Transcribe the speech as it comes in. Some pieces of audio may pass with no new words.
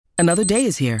Another day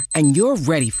is here, and you're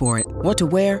ready for it. What to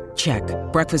wear? Check.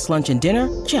 Breakfast, lunch, and dinner?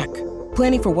 Check.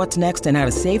 Planning for what's next and how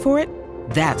to save for it?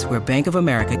 That's where Bank of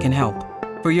America can help.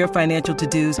 For your financial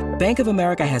to-dos, Bank of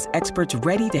America has experts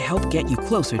ready to help get you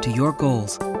closer to your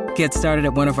goals. Get started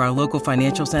at one of our local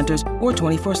financial centers or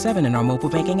 24/7 in our mobile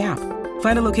banking app.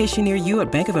 Find a location near you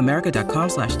at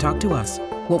bankofamerica.com/talktous.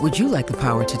 What would you like the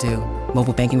power to do?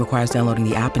 Mobile banking requires downloading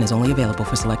the app and is only available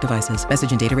for select devices.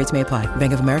 Message and data rates may apply.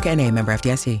 Bank of America N.A., member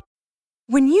FDIC.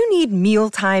 When you need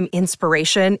mealtime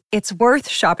inspiration, it's worth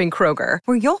shopping Kroger,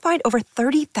 where you'll find over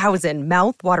 30,000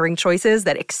 mouth-watering choices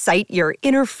that excite your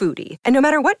inner foodie. And no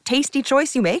matter what tasty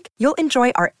choice you make, you'll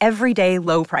enjoy our everyday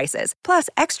low prices, plus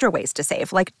extra ways to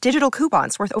save, like digital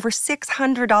coupons worth over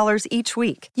 $600 each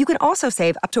week. You can also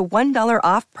save up to $1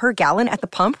 off per gallon at the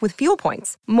pump with fuel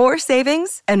points. More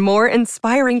savings and more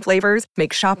inspiring flavors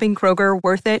make shopping Kroger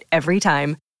worth it every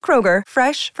time. Kroger,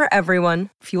 fresh for everyone.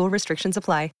 Fuel restrictions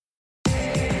apply.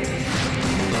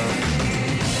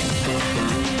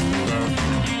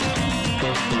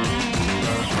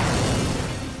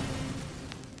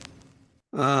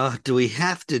 Do we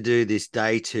have to do this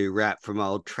day two wrap from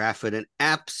Old Trafford? An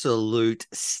absolute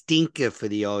stinker for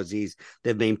the Aussies.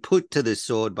 They've been put to the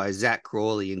sword by Zach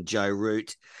Crawley and Joe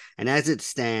Root. And as it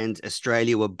stands,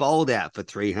 Australia were bowled out for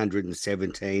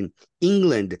 317.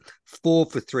 England 4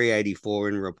 for 384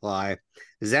 in reply.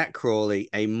 Zach Crawley,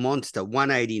 a monster,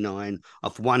 189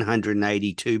 off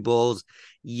 182 balls.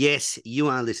 Yes, you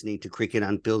are listening to Cricket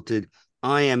Unfiltered.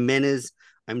 I am Menners.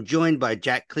 I'm joined by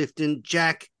Jack Clifton.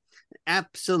 Jack,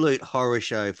 absolute horror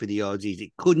show for the Aussies.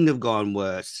 It couldn't have gone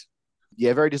worse.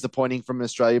 Yeah, very disappointing from an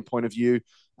Australian point of view.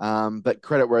 But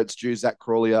credit where it's due, Zach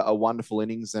Crawley, a wonderful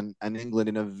innings, and England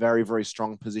in a very, very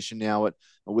strong position now.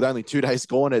 With only 2 days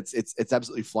gone, it's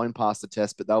absolutely flown past the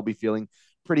test, but they'll be feeling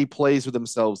pretty pleased with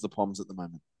themselves, the Poms, at the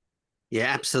moment. Yeah,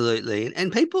 absolutely.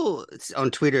 And people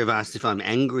on Twitter have asked if I'm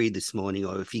angry this morning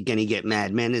or if you're going to get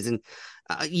mad manners. And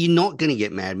you're not going to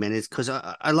get mad manners because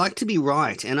I like to be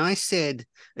right. And I said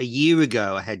a year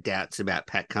ago I had doubts about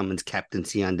Pat Cummins'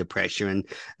 captaincy under pressure. And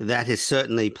that has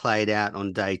certainly played out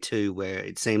on day two, where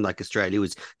it seemed like Australia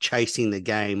was chasing the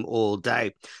game all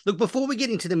day. Look, before we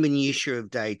get into the minutiae of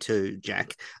day two,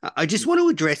 Jack, I just want to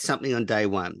address something on day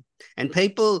one. And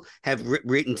people have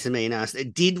written to me and asked,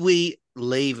 did we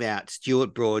leave out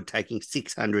Stuart Broad taking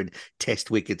 600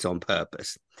 test wickets on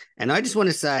purpose? And I just want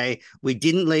to say we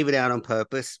didn't leave it out on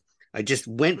purpose. I just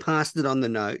went past it on the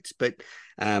notes, but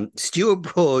Stuart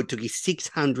Broad took his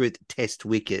 600th test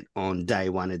wicket on day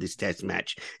one of this test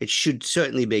match. It should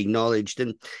certainly be acknowledged.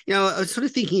 And, you know, I was sort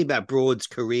of thinking about Broad's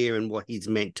career and what he's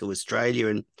meant to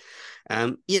Australia.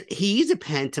 And he is a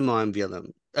pantomime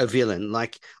villain.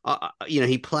 Like,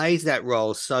 he plays that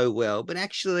role so well, but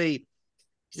actually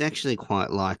he's actually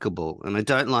quite likable. And I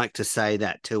don't like to say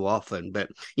that too often, but,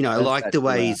 I like the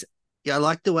way I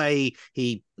like the way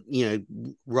he,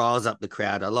 riles up the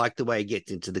crowd. I like the way he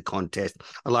gets into the contest.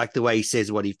 I like the way he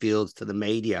says what he feels to the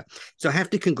media. So I have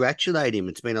to congratulate him.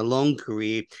 It's been a long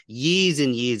career, years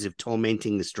and years of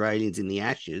tormenting Australians in the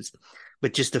Ashes,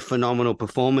 but just a phenomenal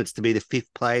performance to be the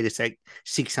fifth player to take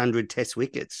 600 test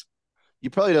wickets. You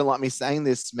probably don't like me saying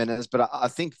this, Menes, but I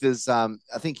think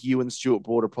I think you and Stuart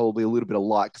Broad are probably a little bit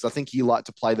alike, because I think you like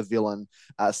to play the villain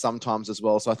sometimes as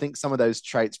well. So I think some of those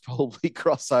traits probably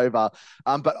cross over.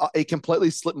 But it completely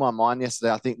slipped my mind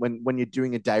yesterday. I think when you're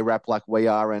doing a day wrap like we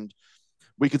are, and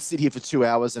we could sit here for 2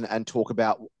 hours and talk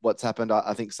about what's happened.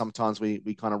 I think sometimes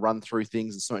we kind of run through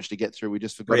things and so much to get through, we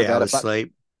just forgot about it.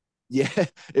 Sleep. Yeah,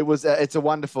 it's a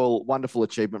wonderful, wonderful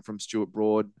achievement from Stuart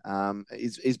Broad.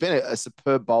 He's been a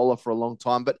superb bowler for a long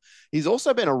time, but he's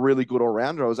also been a really good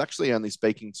all-rounder. I was actually only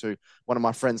speaking to one of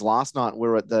my friends last night. We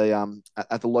were at the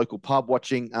local pub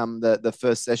watching the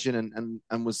first session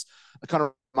and was kind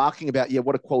of remarking about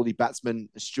what a quality batsman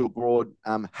Stuart Broad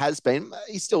has been.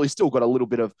 He's still got a little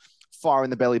bit of fire in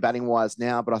the belly batting wise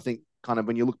now, but I think kind of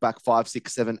when you look back 5,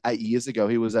 6, 7, 8 years ago,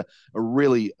 he was a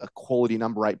really quality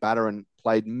number 8 batter and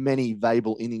played many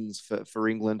valuable innings for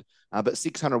England. But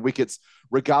 600 wickets,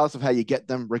 regardless of how you get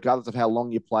them, regardless of how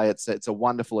long you play, it's a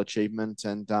wonderful achievement.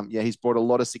 And he's brought a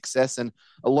lot of success and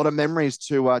a lot of memories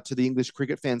to the English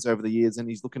cricket fans over the years. And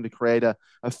he's looking to create a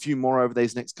few more over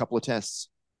these next couple of tests.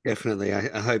 Definitely.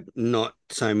 I hope not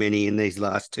so many in these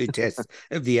last 2 tests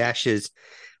of the Ashes.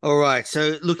 All right.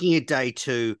 So looking at day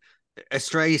 2,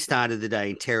 Australia started the day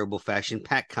in terrible fashion.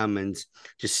 Pat Cummins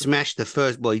just smashed the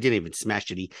first ball. He didn't even smash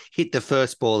it. He hit the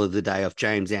first ball of the day off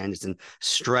James Anderson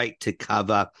straight to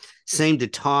cover. Seemed a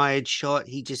tired shot.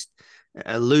 He just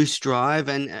a loose drive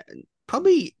and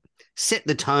probably set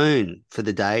the tone for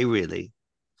the day, really.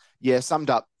 Yeah, summed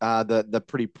up the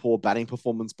pretty poor batting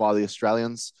performance by the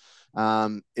Australians.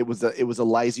 It was a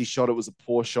lazy shot. It was a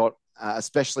poor shot,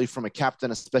 especially from a captain,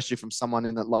 especially from someone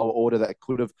in that lower order that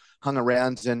could have hung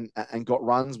around and got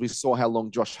runs. We saw how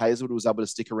long Josh Hazlewood was able to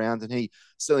stick around, and he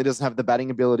certainly doesn't have the batting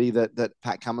ability that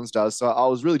Pat Cummins does. So I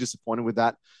was really disappointed with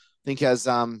that. I think as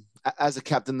a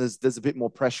captain, there's a bit more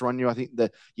pressure on you. I think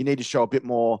that you need to show a bit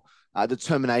more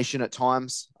determination at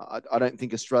times. I don't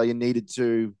think Australia need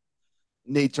to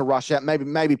rush out.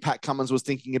 Maybe Pat Cummins was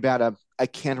thinking about a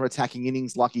counter-attacking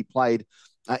innings like he played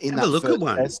in Have a that look at first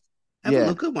one. test. Have a Yeah,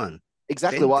 look at one.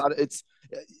 exactly. Ben, Well, it's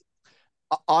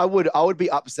I would be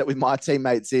upset with my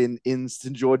teammates in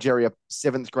St George area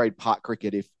seventh grade park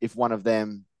cricket if one of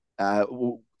them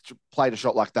played a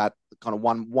shot like that, kind of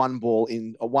one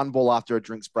ball after a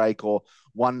drinks break, or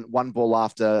one ball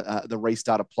after the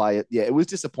restart of play. Yeah, it was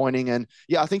disappointing, and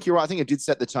yeah, I think you're right. I think it did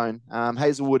set the tone.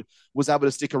 Hazelwood was able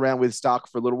to stick around with Stark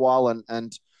for a little while,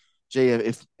 and gee,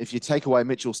 if you take away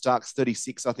Mitchell Stark's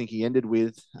 36, I think he ended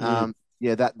with.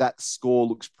 Yeah, that score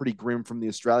looks pretty grim from the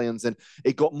Australians, and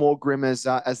it got more grim as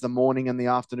the morning and the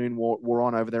afternoon wore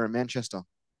on over there in Manchester.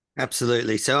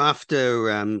 absolutely. So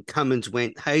after Cummins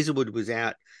went, Hazelwood was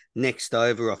out next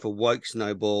over off a Wokes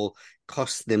no ball,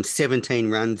 cost them 17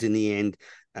 runs in the end.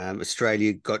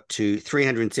 Australia got to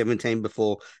 317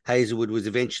 before Hazelwood was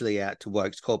eventually out to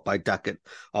Wokes, caught by Duckett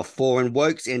off 4. And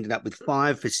Wokes ended up with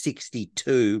 5 for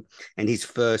 62 and his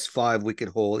first 5-wicket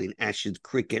haul in Ashes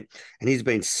cricket. And he's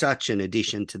been such an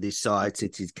addition to this side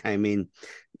since he's came in,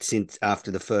 since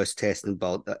after the first test, and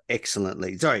bowled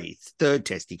excellently. Sorry, third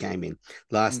test he came in,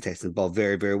 last test, and bowled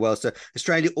very, very well. So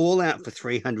Australia all out for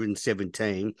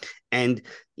 317. And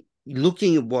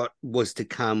looking at what was to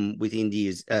come with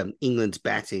England's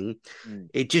batting,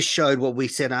 it just showed what we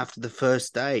said after the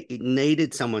first day. It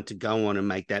needed someone to go on and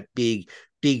make that big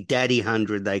daddy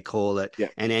 100, they call it,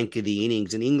 and anchor the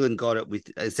innings. And England got it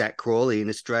with Zach Crawley, and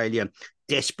Australia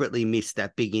desperately missed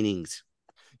that big innings.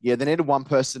 Yeah, they needed one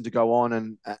person to go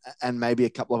on and maybe a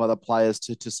couple of other players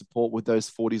to support with those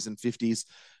 40s and 50s.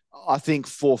 I think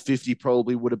 450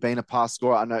 probably would have been a pass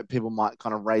score. I know people might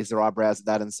kind of raise their eyebrows at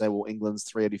that and say, well, England's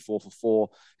 384 for 4.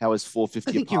 How is 450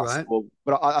 I think a pass score?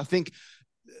 But I think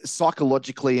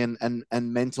psychologically and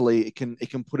mentally it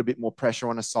can put a bit more pressure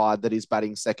on a side that is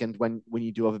batting second when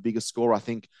you do have a bigger score. I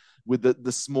think with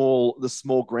the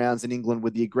small grounds in England,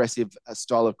 with the aggressive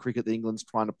style of cricket that England's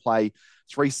trying to play,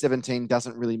 317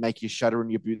 doesn't really make you shudder in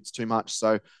your boots too much.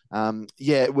 So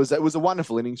yeah, it was a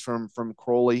wonderful innings from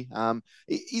Crawley.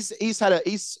 He's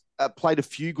played a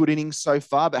few good innings so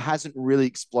far, but hasn't really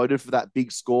exploded for that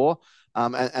big score.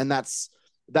 And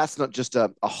that's not just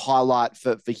a highlight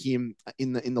for him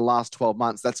in the last 12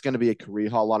 months. That's going to be a career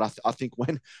highlight. I think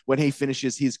when he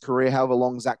finishes his career, however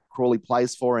long Zach Crawley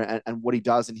plays for, and what he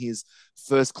does in his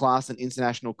first class and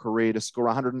international career, to score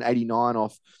 189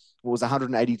 off what was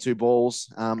 182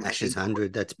 balls. Ashes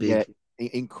 100, that's big. Yeah,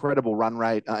 incredible run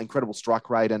rate, incredible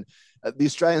strike rate. And the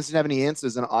Australians didn't have any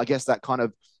answers. And I guess that kind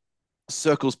of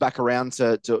circles back around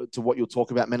to what you'll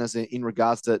talk about, Menas, in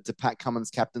regards to Pat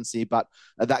Cummins' captaincy, but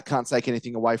that can't take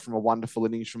anything away from a wonderful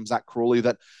innings from Zach Crawley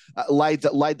that laid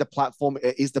the platform,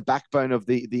 is the backbone of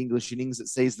the English innings. It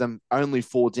sees them only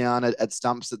 4 down at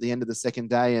Stumps at the end of the second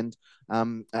day, and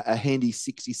a handy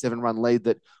 67-run lead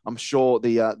that I'm sure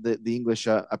the English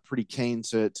are pretty keen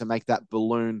to make that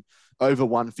balloon over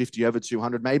 150, over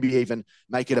 200, maybe even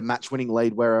make it a match-winning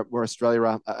lead where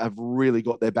Australia have really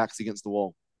got their backs against the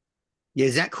wall. Yeah,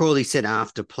 Zach Crawley said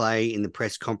after play in the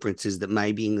press conferences that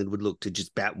maybe England would look to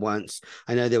just bat once.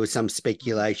 I know there was some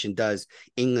speculation, does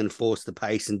England force the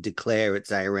pace and declare it,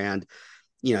 say, around,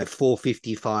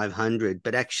 450, 500,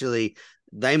 but actually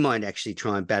they might actually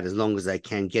try and bat as long as they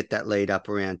can, get that lead up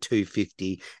around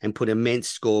 250 and put immense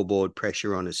scoreboard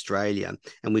pressure on Australia.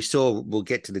 And we saw, we'll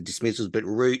get to the dismissals, but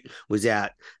Root was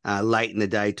out late in the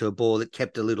day to a ball that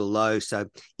kept a little low. So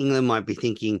England might be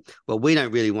thinking, well, we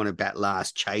don't really want to bat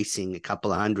last chasing a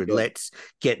couple of hundred. Yeah. Let's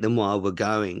get them while we're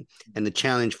going. And the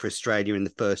challenge for Australia in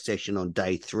the first session on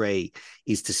day 3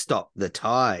 is to stop the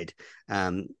tide.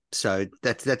 So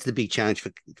that's the big challenge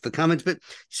for Cummins. But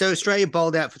so Australia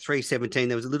bowled out for 317.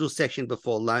 There was a little session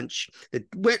before lunch that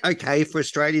went okay for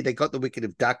Australia. They got the wicket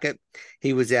of Duckett.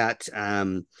 He was out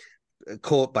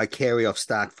caught by Carey off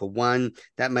Stark for 1.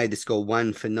 That made the score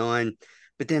 1 for 9.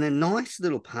 But then a nice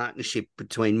little partnership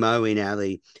between Moeen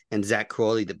Ali and Zach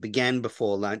Crawley that began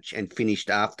before lunch and finished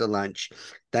after lunch.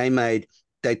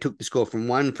 They took the score from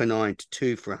 1 for 9 to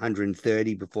 2 for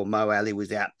 130 before Mo Ali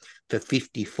was out for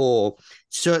 54.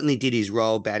 Certainly did his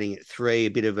role batting at 3, a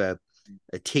bit of a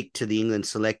a tick to the England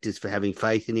selectors for having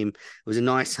faith in him. It was a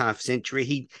nice half century.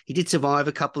 He did survive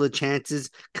a couple of chances.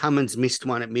 Cummins missed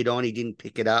one at mid-on. He didn't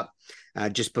pick it up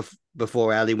just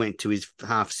before Ali went to his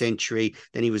half century.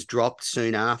 Then he was dropped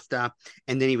soon after.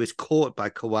 And then he was caught by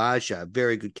Kawaja.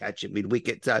 Very good catch at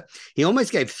mid-wicket. So he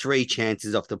almost gave 3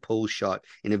 chances off the pull shot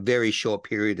in a very short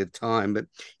period of time. But,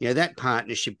 that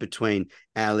partnership between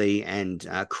Ali and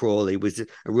Crawley was a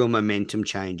real momentum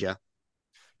changer.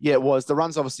 Yeah, it was. The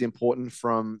run's obviously important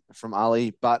from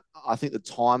Ali, but I think the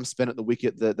time spent at the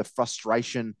wicket, the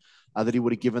frustration that he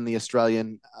would have given the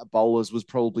Australian bowlers was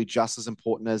probably just as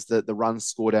important as the runs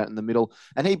scored out in the middle.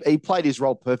 And he played his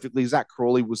role perfectly. Zach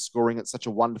Crawley was scoring at such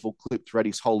a wonderful clip throughout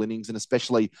his whole innings, and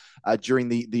especially during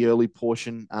the early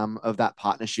portion of that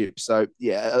partnership. So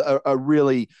yeah, a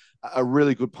really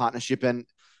good partnership, and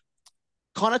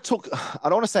kind of took, I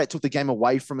don't want to say it took the game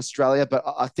away from Australia, but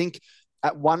I think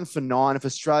at 1 for 9, if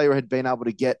Australia had been able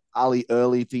to get Ali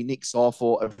early, if he nicks off,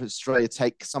 or if Australia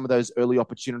take some of those early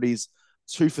opportunities,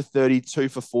 2 for 30, 2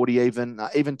 for 40,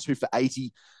 even 2 for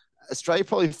 80, Australia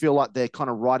probably feel like they're kind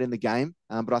of right in the game.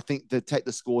 But I think they take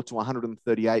the score to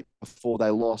 138 before they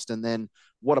lost. And then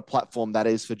what a platform that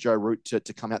is for Joe Root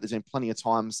to come out. There's been plenty of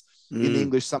times in the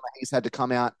English summer he's had to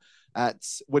come out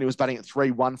when he was batting at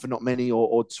 3-1 for not many,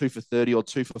 or 2 for 30 or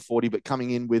 2 for 40, but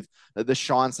coming in with the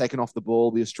shine taken off the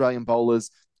ball, the Australian bowlers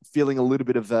feeling a little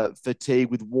bit of fatigue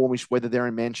with warmish weather there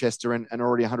in Manchester, and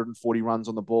already 140 runs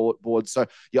on the board. So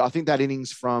yeah, I think that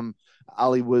innings from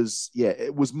Ali was,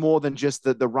 it was more than just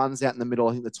the runs out in the middle.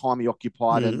 I think the time he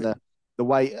occupied and the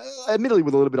way, admittedly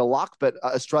with a little bit of luck, but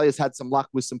Australia's had some luck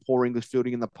with some poor English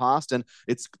fielding in the past, and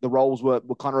the roles were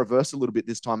kind of reversed a little bit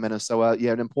this time, Menna. So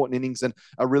an important innings and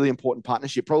a really important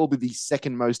partnership, probably the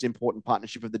second most important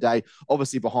partnership of the day,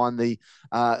 obviously behind the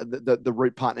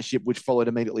Root partnership, which followed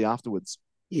immediately afterwards.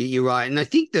 You're right. And I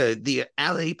think the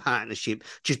Ali partnership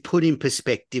just put in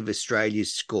perspective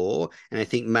Australia's score, and I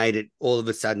think made it all of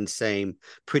a sudden seem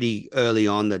pretty early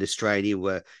on that Australia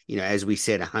were, as we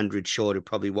said, 100 short of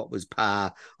probably what was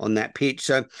par on that pitch.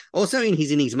 So also in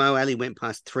his innings, Mo Ali went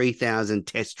past 3,000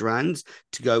 test runs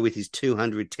to go with his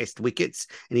 200 test wickets,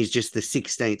 and he's just the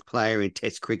 16th player in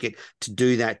test cricket to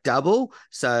do that double.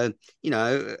 So,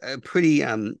 a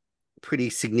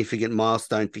pretty significant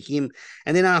milestone for him.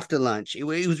 And then after lunch, it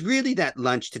was really that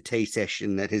lunch to tea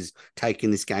session that has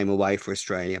taken this game away for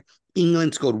Australia.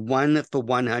 England scored 1 for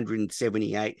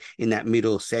 178 in that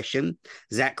middle session.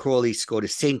 Zach Crawley scored a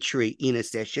century in a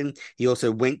session. He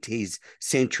also went to his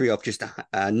century off just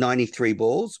 93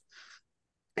 balls.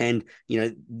 And,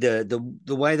 the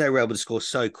way they were able to score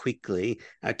so quickly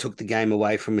took the game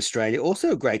away from Australia.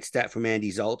 Also a great stat from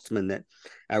Andy Zoltzman that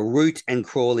Root and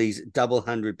Crawley's double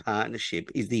 100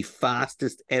 partnership is the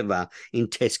fastest ever in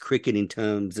Test cricket in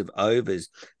terms of overs.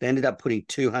 They ended up putting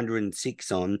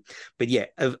 206 on. But yeah,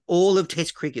 of all of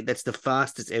Test cricket, that's the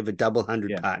fastest ever double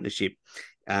 100 partnership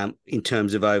in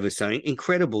terms of overs. So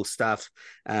incredible stuff.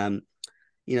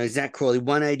 Zach Crawley,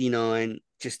 189,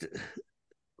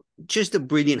 just a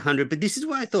brilliant 100. But this is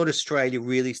where I thought Australia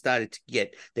really started to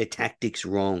get their tactics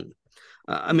wrong.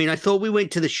 I thought we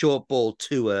went to the short ball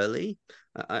too early.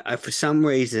 For some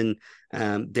reason,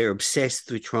 they're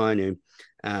obsessed with trying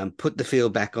to put the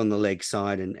field back on the leg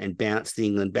side and bounce the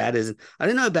England batters. And I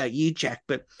don't know about you, Jack,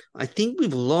 but I think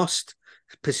we've lost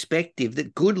perspective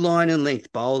that good line and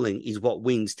length bowling is what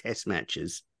wins test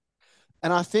matches.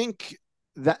 And I think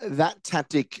that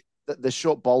tactic, the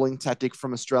short bowling tactic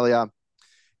from Australia,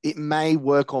 it may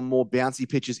work on more bouncy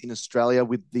pitches in Australia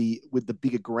with the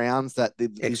bigger grounds that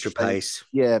the extra pace.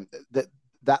 Yeah,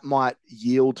 that might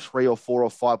yield 3 or 4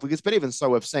 or 5 wickets. But even so,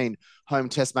 we've seen home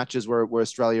test matches where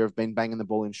Australia have been banging the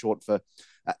ball in short for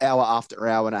hour after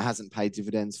hour, and it hasn't paid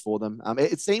dividends for them.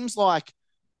 It seems like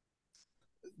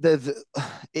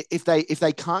if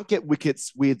they can't get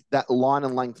wickets with that line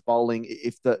and length bowling,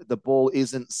 if the ball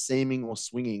isn't seaming or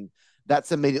swinging,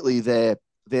 that's immediately their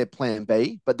plan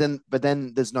B, but then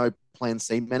there's no plan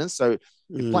C, Menace. So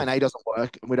if plan A doesn't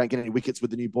work and we don't get any wickets with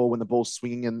the new ball when the ball's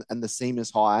swinging and the seam is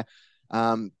high,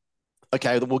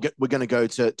 okay, we're going to go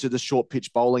to the short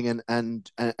pitch bowling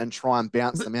and try and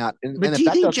bounce them out. But do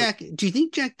you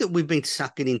think, Jack, that we've been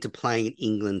sucking into playing at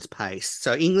England's pace?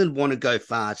 So England want to go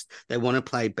fast. They want to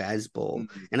play baseball.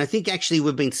 And I think actually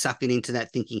we've been sucking into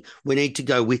that thinking we need to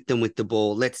go with them with the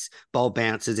ball. Let's bowl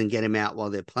bouncers and get them out while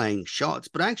they're playing shots.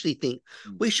 But I actually think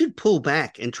we should pull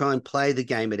back and try and play the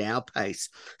game at our pace.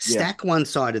 Stack one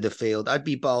side of the field. I'd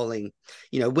be bowling,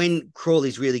 when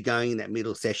Crawley's really going in that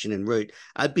middle session and Root,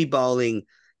 I'd be bowling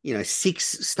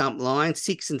 6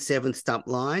 and 7 stump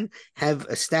line, have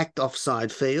a stacked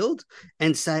offside field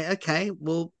and say, okay,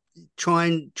 well, try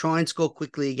and score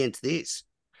quickly against this.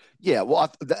 Yeah,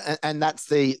 well, and that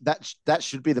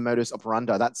should be the modus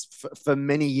operandi. That's for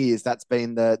many years. That's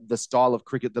been the style of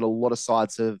cricket that a lot of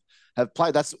sides have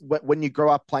played. That's when you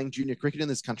grow up playing junior cricket in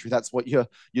this country. That's what you're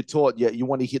taught. Yeah, you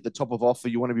want to hit the top of off, or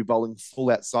you want to be bowling full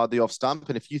outside the off stump.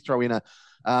 And if you throw in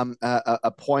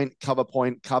a point,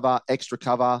 cover, extra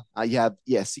cover, you have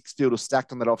six fielders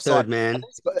stacked on that offside. Third man,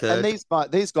 and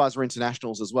these guys are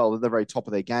internationals as well. They're the very top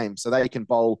of their game, so they can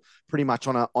bowl pretty much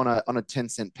on a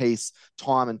 10-cent piece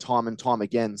time and time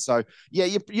again. So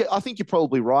I think you're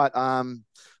probably right. I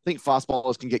think fast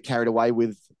bowlers can get carried away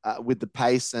with the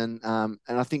pace, and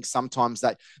I think sometimes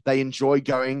that they enjoy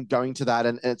going to that,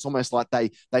 and it's almost like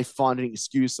they find an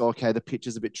excuse. Okay, the pitch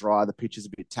is a bit dry, the pitch is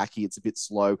a bit tacky, it's a bit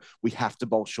slow. We have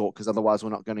to bowl short because otherwise we're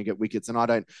not going to get wickets. And I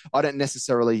don't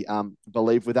necessarily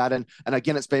believe with that. And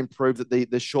again, it's been proved that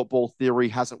the short ball theory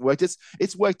hasn't worked.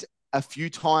 It's worked a few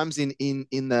times in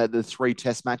the 3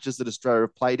 test matches that Australia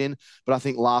have played in, but I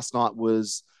think last night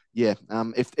was. Yeah,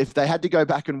 if they had to go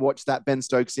back and watch that Ben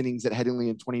Stokes innings at Headingley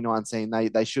in 2019,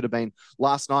 they should have been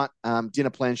last night. Dinner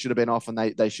plan should have been off, and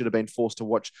they should have been forced to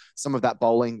watch some of that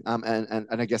bowling and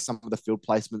I guess some of the field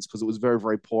placements because it was very,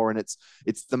 very poor, and it's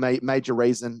the major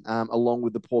reason along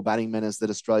with the poor batting manners that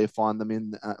Australia find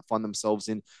themselves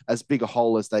in as big a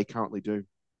hole as they currently do.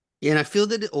 Yeah, and I feel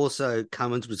that also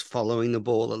Cummins was following the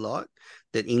ball a lot,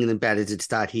 that England batters would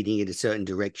start hitting it a certain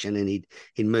direction and he'd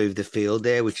move the field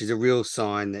there, which is a real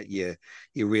sign that you're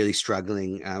really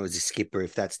struggling as a skipper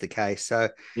if that's the case. So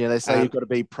yeah, they say you've got to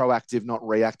be proactive, not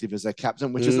reactive as a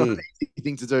captain, which is not an easy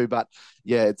thing to do. But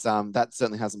yeah, it's that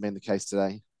certainly hasn't been the case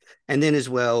today. And then as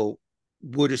well,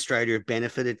 would Australia have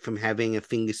benefited from having a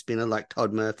finger spinner like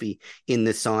Todd Murphy in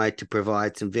the side to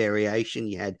provide some variation?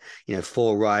 You had,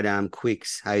 4 right arm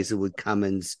quicks, Hazelwood,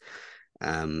 Cummins,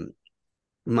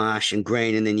 Marsh and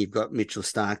Green, and then you've got Mitchell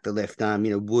Stark, the left arm.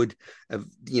 Would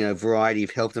a variety have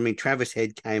helped? I mean, Travis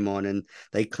Head came on and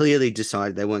they clearly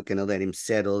decided they weren't going to let him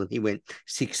settle, and he went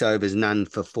 6 overs, none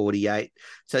for 48.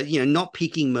 So, not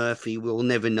picking Murphy, we'll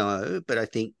never know, but I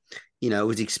think, it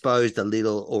was exposed a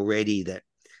little already that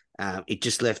it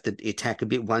just left the attack a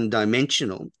bit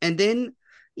one-dimensional. And then,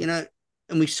 and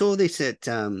we saw this at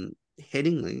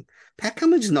Headingley, Pat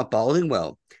Cummins is not bowling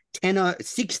well.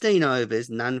 16 overs,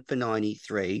 none for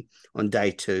 93 on day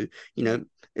 2.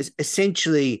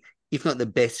 Essentially, if not the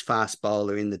best fast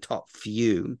bowler in the top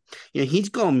few. He's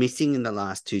gone missing in the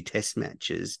last 2 test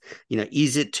matches.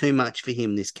 Is it too much for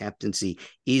him, this captaincy?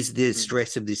 Is the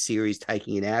stress of this series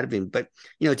taking it out of him? But,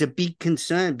 it's a big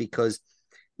concern because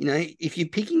if you're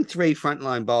picking 3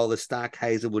 frontline bowlers, Stark,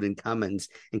 Hazelwood, and Cummins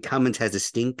has a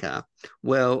stinker,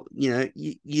 well, you're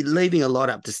leaving a lot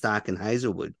up to Stark and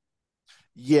Hazelwood.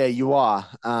 Yeah, you are.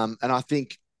 And I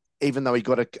think even though he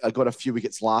got a few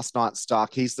wickets last night,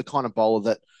 Stark, he's the kind of bowler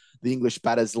that the English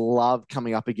batters love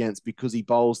coming up against because he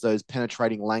bowls those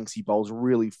penetrating lengths. He bowls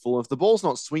really full. If the ball's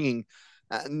not swinging,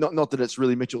 not that it's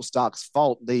really Mitchell Stark's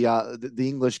fault. The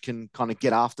English can kind of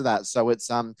get after that. So it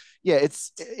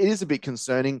is a bit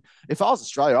concerning. If I was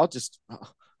Australia, I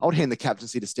would hand the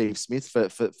captaincy to Steve Smith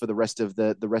for the rest of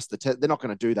the test. They're not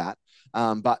going to do that.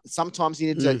 But sometimes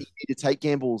you need to take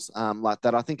gambles like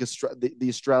that. I think the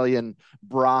Australian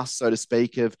brass, so to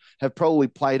speak, have probably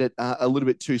played it a little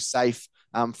bit too safe.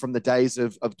 From the days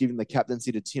of giving the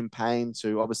captaincy to Tim Payne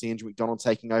to obviously Andrew McDonald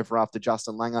taking over after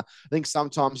Justin Langer. I think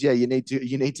sometimes, you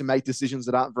need to make decisions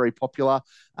that aren't very popular.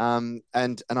 And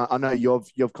I know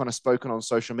you've kind of spoken on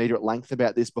social media at length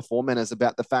about this before, Menners,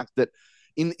 about the fact that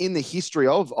in the history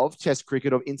of Test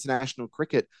cricket, of international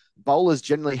cricket, bowlers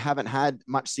generally haven't had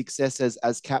much success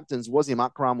as captains. Wasim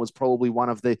Akram was probably one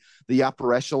of the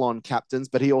upper echelon captains,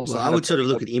 but he also I would sort of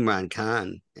look at Imran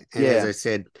Khan. And as I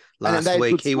said last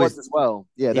week, he was as well.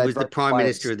 Yeah, he was the prime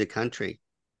minister of the country.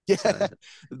 Yeah, so.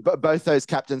 But both those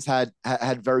captains had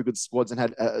very good squads and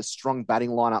had strong batting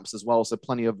lineups as well. So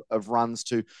plenty of runs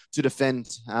to defend.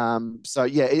 So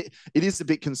yeah, it is a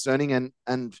bit concerning,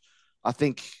 and I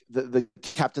think the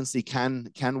captaincy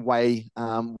can weigh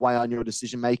on your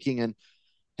decision making, and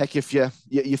heck, if you're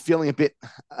feeling a bit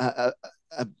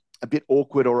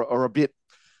awkward or a bit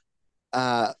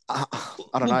I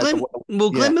don't know.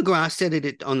 Glenn McGrath said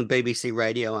it on the BBC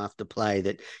radio after play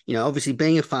that, obviously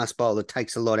being a fast bowler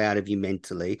takes a lot out of you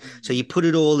mentally. So you put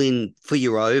it all in for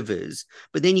your overs,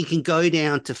 but then you can go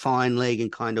down to fine leg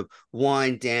and kind of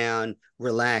wind down,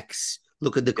 relax,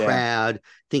 look at the crowd,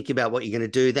 think about what you're going to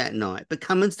do that night. But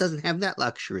Cummins doesn't have that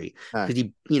luxury because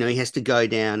he has to go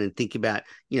down and think about,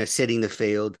 setting the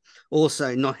field.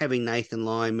 Also, not having Nathan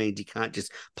Lyon means you can't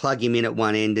just plug him in at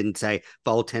one end and say,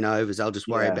 bowl 10 overs, I'll just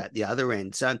worry about the other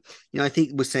end. So, I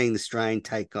think we're seeing the strain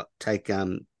take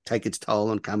take its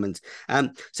toll on Cummins.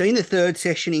 So in the third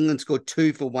session, England scored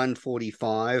 2 for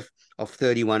 145 off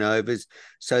 31 overs.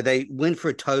 So they went for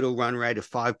a total run rate of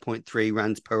 5.3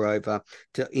 runs per over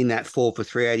in that 4 for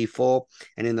 384.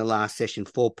 And in the last session,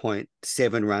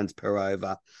 4.7 runs per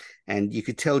over. And you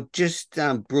could tell just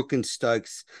Brook and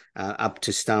Stokes up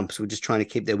to Stumps were just trying to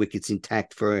keep their wickets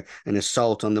intact for an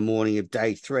assault on the morning of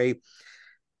day 3.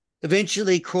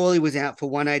 Eventually, Crawley was out for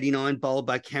 189, bowled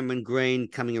by Cameron Green,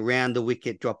 coming around the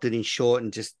wicket, dropped it in short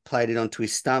and just played it onto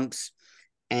his stumps.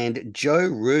 And Joe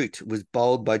Root was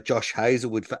bowled by Josh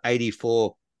Hazlewood for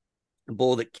 84, a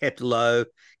ball that kept low,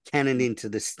 cannoned into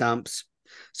the stumps.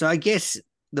 So I guess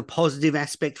the positive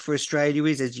aspect for Australia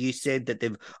is, as you said, that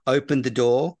they've opened the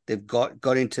door. They've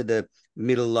got into the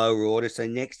middle lower order. So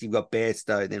next you've got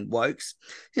Bairstow, then Wokes.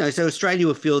 So Australia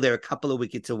will feel they're a couple of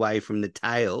wickets away from the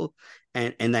tail,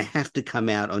 and they have to come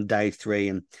out on day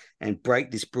 3 and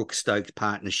break this Brooks-Stokes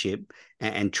partnership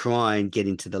and try and get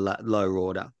into the lower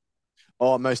order.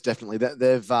 Oh, most definitely.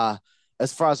 They've,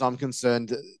 as far as I'm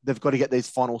concerned, they've got to get these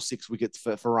final 6 wickets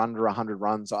for under 100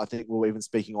 runs. I think we were even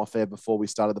speaking off air before we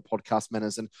started the podcast,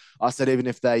 Manners, and I said even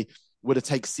if they were to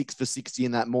take 6 for 60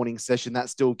 in that morning session, that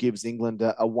still gives England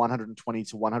a 120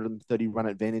 to 130 run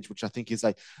advantage, which I think is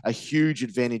a huge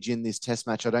advantage in this test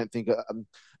match. I don't think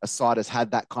a side has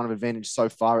had that kind of advantage so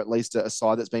far, at least a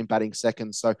side that's been batting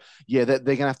second. So yeah, they're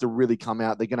going to have to really come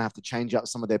out. They're going to have to change up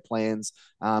some of their plans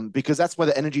because that's where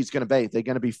the energy is going to be. They're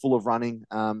going to be full of running.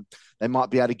 They might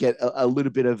be able to get a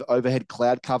little bit of overhead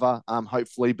cloud cover,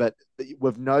 hopefully, but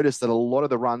we've noticed that a lot of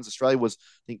the runs, Australia was,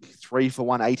 I think, 3 for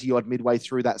 180 odd midway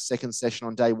through that second session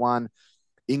on day 1.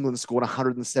 England scored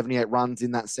 178 runs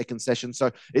in that second session. So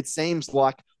it seems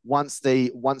like once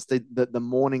the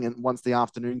morning and once the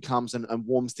afternoon comes and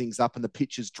warms things up and the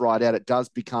pitch is dried out, it does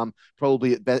become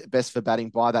probably best for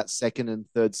batting by that second and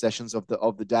third sessions of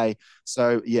the day.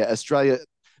 So yeah, Australia,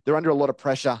 they're under a lot of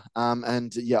pressure.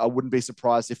 And yeah, I wouldn't be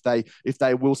surprised if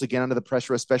they wilt again under the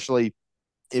pressure, especially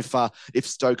if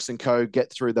Stokes and co get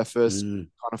through the first kind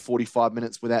of 45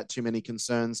 minutes without too many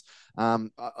concerns.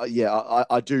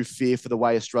 I do fear for the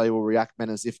way Australia will react,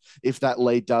 Manners, if that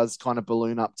lead does kind of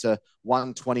balloon up to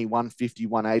 120, 150,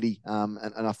 180,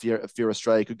 and I fear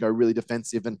Australia could go really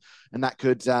defensive, and that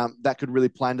could really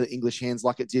play into the English hands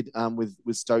like it did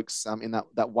with Stokes in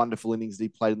that wonderful innings that he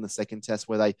played in the second test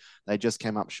where they just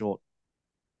came up short.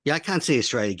 Yeah, I can't see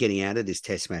Australia getting out of this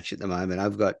test match at the moment.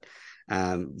 I've got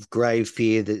grave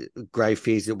fears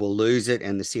that we'll lose it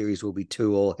and the series will be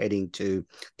 2-2 heading to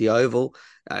the Oval.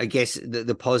 I guess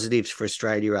the positives for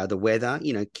Australia are the weather.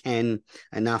 Can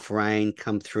enough rain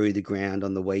come through the ground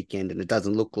on the weekend? And it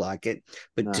doesn't look like it,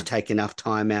 but to take enough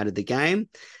time out of the game.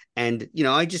 And,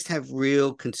 I just have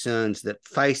real concerns that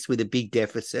faced with a big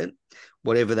deficit,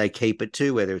 whatever they keep it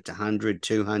to, whether it's 100,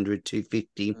 200,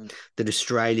 250, that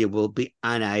Australia will be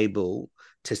unable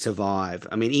to survive.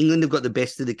 I mean, England have got the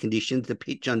best of the conditions. The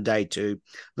pitch on day 2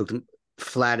 looked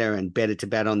flatter and better to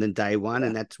bat on than day 1.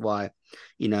 And that's why,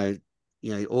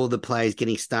 all the players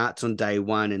getting starts on day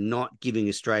 1 and not giving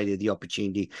Australia the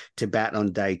opportunity to bat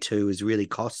on day 2 has really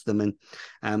cost them.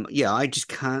 And I just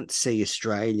can't see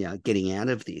Australia getting out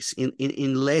of this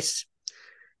unless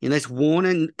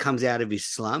Warner comes out of his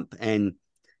slump and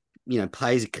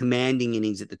plays a commanding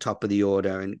innings at the top of the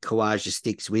order and Khawaja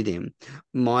sticks with him.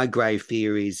 My grave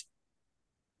fear is,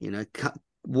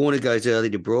 Warner goes early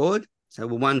to Broad. So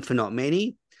we're 1 for not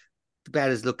many. The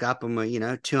batters look up and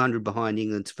we're, 200 behind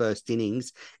England's first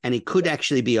innings. And it could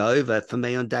actually be over for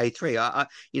me on day 3.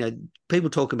 People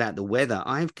talk about the weather.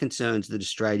 I have concerns that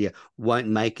Australia won't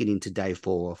make it into day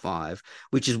 4 or 5,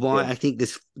 which is why I think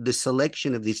the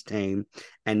selection of this team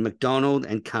and McDonald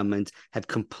and Cummins have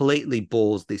completely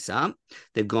ballsed this up.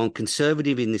 They've gone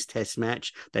conservative in this test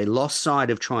match. They lost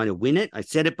sight of trying to win it. I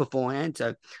said it beforehand,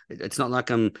 so it's not like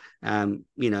I'm,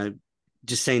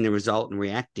 just seeing the result and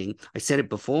reacting. I said it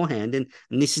beforehand, and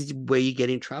this is where you get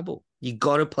in trouble. You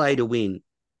got to play to win.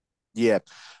 Yeah,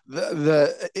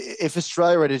 if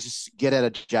Australia were to just get out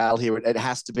of jail here, it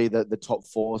has to be the top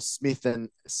 4: Smith,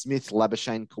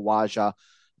 Labuschagne, Khawaja.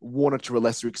 Warner to a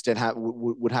lesser extent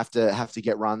would have to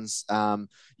get runs.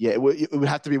 It would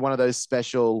have to be one of those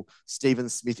special Stephen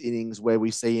Smith innings where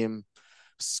we see him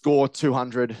score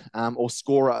 200 or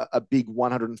score a big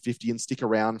 150 and stick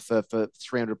around for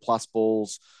 300 plus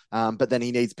balls. But then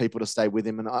he needs people to stay with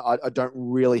him. And I don't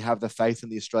really have the faith in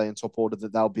the Australian top order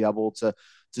that they'll be able to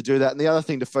do that. And the other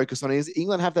thing to focus on is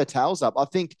England have their tails up. I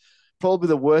think probably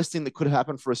the worst thing that could have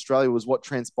happened for Australia was what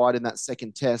transpired in that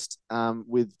second test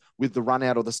with the run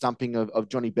out or the stumping of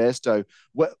Johnny Bairstow.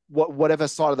 Whatever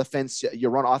side of the fence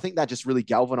you're on, I think that just really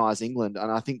galvanised England.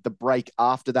 And I think the break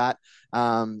after that,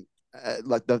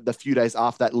 like the few days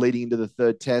after that, leading into the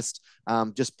third test,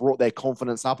 just brought their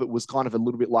confidence up. It was kind of a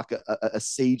little bit like a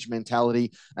siege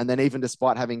mentality. And then even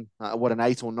despite having an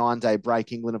 8 or 9 day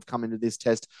break, England have come into this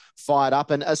test fired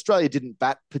up. And Australia didn't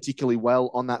bat particularly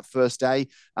well on that first day,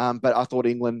 but I thought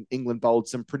England bowled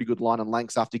some pretty good line and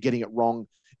lengths after getting it wrong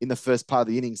in the first part of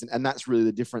the innings. And that's really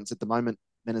the difference at the moment,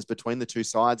 Menners, between the two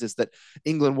sides, is that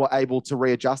England were able to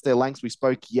readjust their lengths. We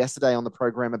spoke yesterday on the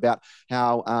program about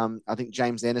how I think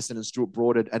James Anderson and Stuart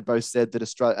Broad had both said that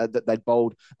Australia that they'd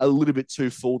bowled a little bit too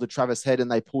full to Travis Head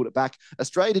and they pulled it back.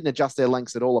 Australia didn't adjust their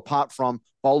lengths at all, apart from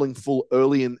bowling full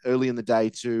early in the day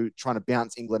to trying to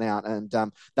bounce England out, and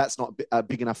that's not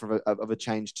big enough of a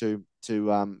change to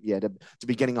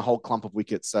be getting a whole clump of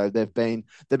wickets. So they've been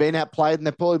outplayed, and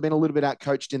they've probably been a little bit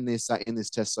outcoached in this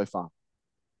test so far.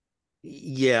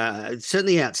 Yeah,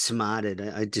 certainly outsmarted.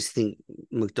 I just think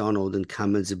McDonald and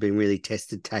Cummins have been really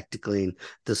tested tactically in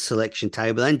the selection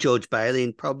table, and George Bailey,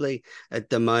 and probably at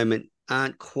the moment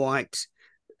aren't quite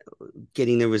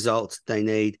getting the results they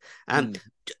need.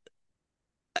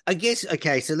 I guess,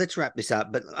 okay, so let's wrap this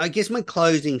up. But I guess my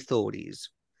closing thought is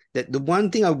that the one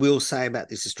thing I will say about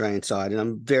this Australian side, and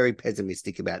I'm very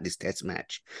pessimistic about this test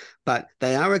match, but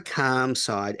they are a calm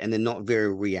side and they're not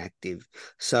very reactive.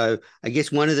 So I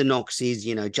guess one of the knocks is,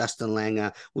 Justin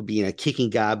Langer would be, kicking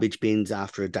garbage bins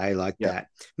after a day like that.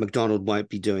 McDonald won't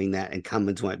be doing that and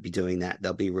Cummins won't be doing that.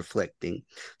 They'll be reflecting.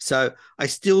 So I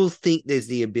still think there's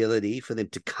the ability for them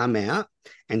to come out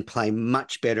and play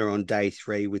much better on day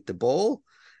 3 with the ball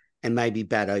and maybe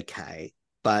bat okay.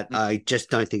 But I just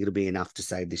don't think it'll be enough to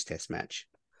save this test match.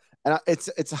 And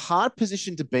it's a hard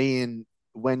position to be in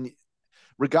when,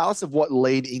 regardless of what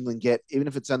lead England get, even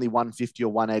if it's only 150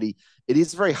 or 180, it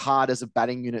is very hard as a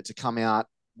batting unit to come out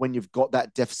when you've got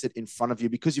that deficit in front of you,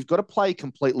 because you've got to play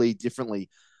completely differently.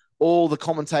 All the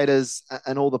commentators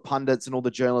and all the pundits and all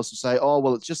the journalists will say, "Oh,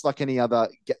 well, it's just like any other.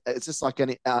 It's just like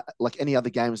any other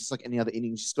game. It's just like any other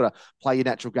innings. You just got to play your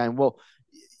natural game." Well,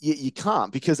 you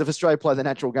can't, because if Australia play the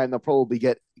natural game, they'll probably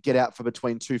get out for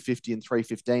between 250 and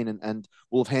 315, and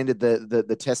will have handed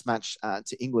the test match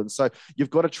to England. So you've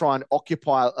got to try and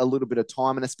occupy a little bit of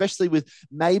time, and especially with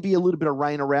maybe a little bit of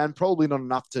rain around, probably not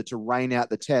enough to rain out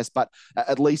the test, but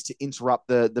at least to interrupt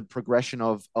the progression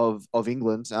of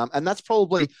England. And that's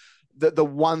probably the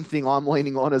one thing I'm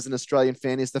leaning on as an Australian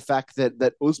fan, is the fact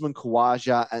that Usman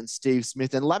Khawaja and Steve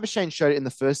Smith, and Labuschagne showed it in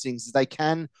the first innings, is they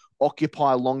can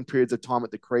occupy long periods of time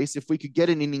at the crease. If we could get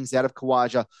an innings out of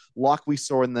Khawaja like we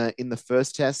saw in the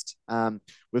first test,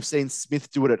 we've seen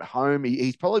Smith do it at home.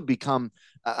 He's probably become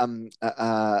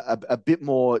a bit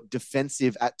more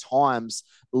defensive at times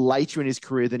later in his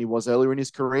career than he was earlier in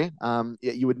his career.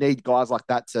 You would need guys like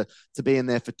that to be in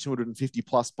there for 250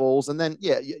 plus balls, and then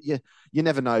you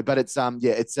never know. But it's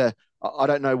I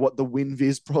don't know what the win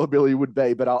viz probability would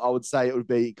be, but I would say it would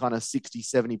be kind of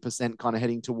 60-70% kind of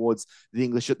heading towards the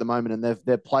English at the moment. And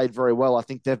they've played very well. I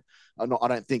think I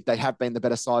don't think they have been the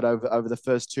better side over the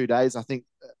first 2 days. I think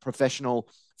professional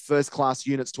first class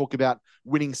units talk about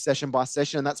winning session by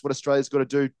session, and that's what Australia's got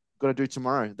to do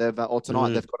tomorrow. Or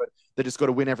tonight. They just got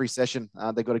to win every session.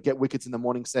 They've got to get wickets in the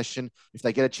morning session. If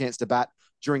they get a chance to bat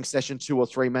during session 2 or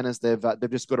 3 minutes, they've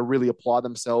just got to really apply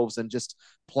themselves and just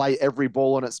play every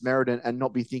ball on its merit, and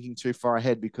not be thinking too far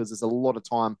ahead, because there's a lot of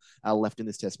time left in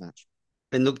this test match.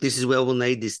 And look, this is where we'll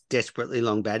need this desperately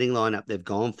long batting lineup they've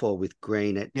gone for, with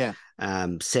Green at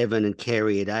 7 and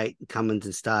Carey at 8, Cummins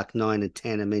and Stark 9 and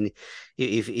 10. I mean,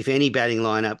 if any batting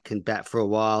lineup can bat for a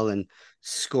while and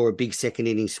score a big second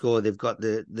inning score, they've got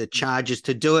the charges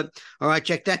to do it. All right,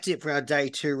 Jack, that's it for our day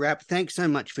 2 wrap. Thanks so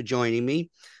much for joining me.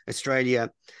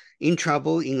 Australia in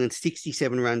trouble. England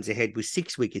 67 runs ahead with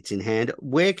 6 wickets in hand.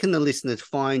 Where can the listeners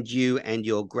find you and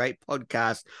your great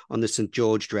podcast on the St.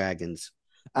 George Dragons?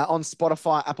 On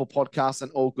Spotify, Apple Podcasts,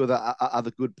 and all good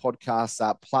other good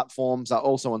podcast platforms.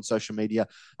 Also on social media,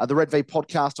 the Red V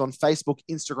Podcast on Facebook,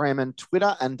 Instagram, and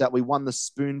Twitter. And we won the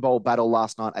Spoon Bowl battle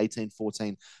last night,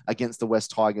 18-14, against the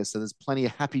West Tigers. So there's plenty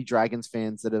of happy Dragons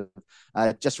fans that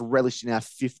have just relished in our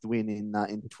 5th win in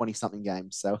 20-something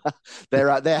games. So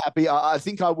they're happy. I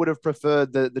think I would have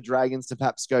preferred the Dragons to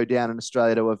perhaps go down, in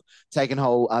Australia to have taken a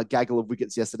whole gaggle of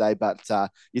wickets yesterday. But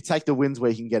you take the wins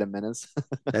where you can get them, Menners.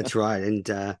 That's right. And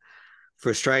for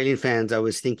Australian fans, I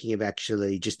was thinking of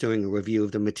actually just doing a review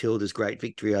of the Matildas' great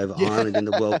victory over Ireland in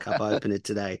the World Cup opener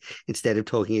today, instead of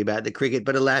talking about the cricket.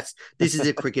 But alas, this is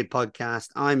a cricket podcast.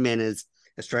 I'm Menners.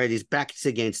 Australia's backs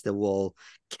against the wall.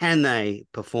 Can they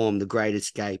perform the Great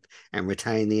Escape and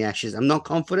retain the Ashes? I'm not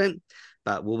confident,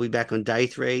 but we'll be back on day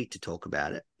 3 to talk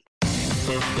about it.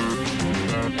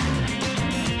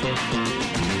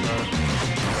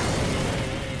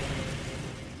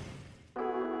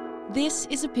 This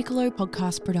is a Piccolo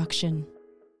podcast production.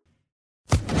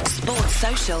 Sports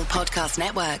Social Podcast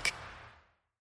Network.